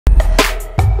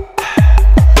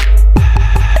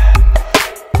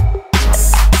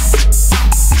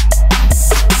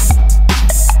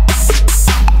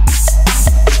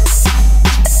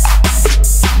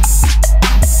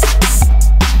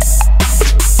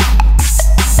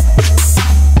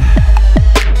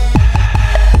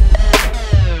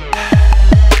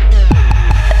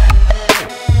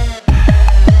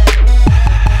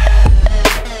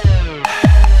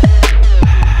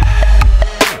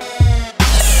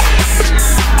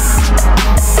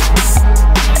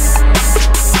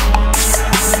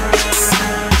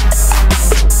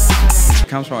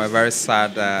comes from a very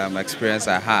sad experience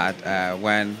I had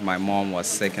when my mom was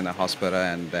sick in the hospital,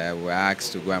 and we were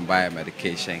asked to go and buy a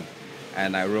medication.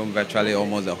 And I roamed virtually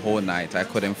almost the whole night. I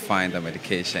couldn't find the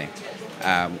medication.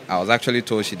 I was actually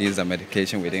told she needs the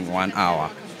medication within 1 hour.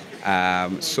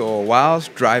 So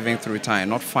whilst driving through town,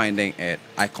 not finding it,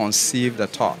 I conceived the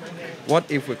thought, what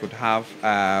if we could have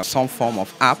some form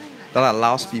of app that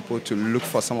allows people to look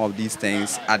for some of these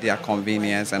things at their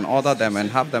convenience and order them and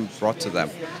have them brought to them.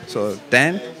 So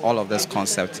then all of this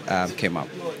concept came up.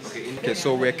 Okay,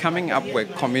 so we're coming up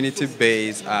with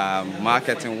community-based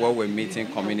marketing, where we're meeting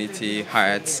community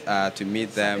heads to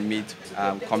meet them, meet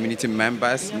community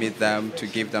members, meet them to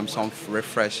give them some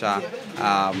refresher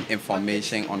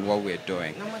information on what we're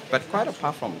doing. But quite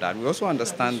apart from that, we also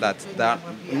understand that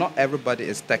not everybody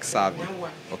is tech savvy.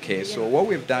 Okay, so what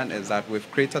we've done is that we've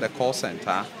created a call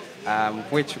center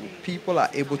which people are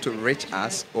able to reach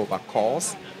us over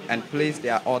calls and place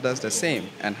their orders the same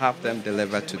and have them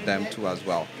delivered to them too as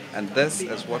well. And this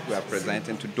is what we are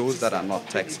presenting to those that are not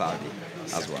tech savvy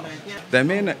as well. The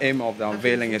main aim of the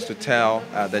unveiling is to tell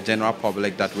the general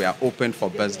public that we are open for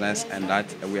business and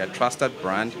that we are a trusted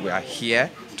brand. We are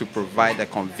here to provide the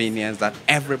convenience that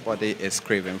everybody is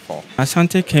craving for.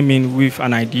 Asante came in with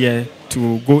an idea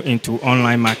to go into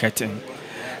online marketing,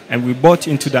 and we bought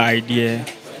into the idea.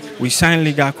 We signed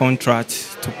legal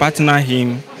contracts to partner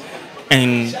him,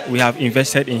 and we have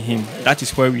invested in him. That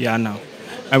is where we are now.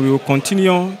 And we will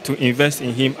continue to invest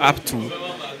in him up to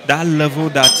that level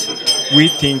that we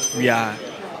think we are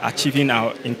achieving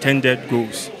our intended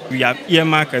goals. We have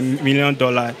earmarked $1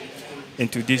 million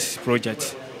into this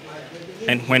project.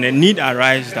 And when a need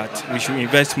arises that we should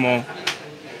invest more,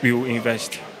 we will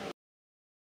invest.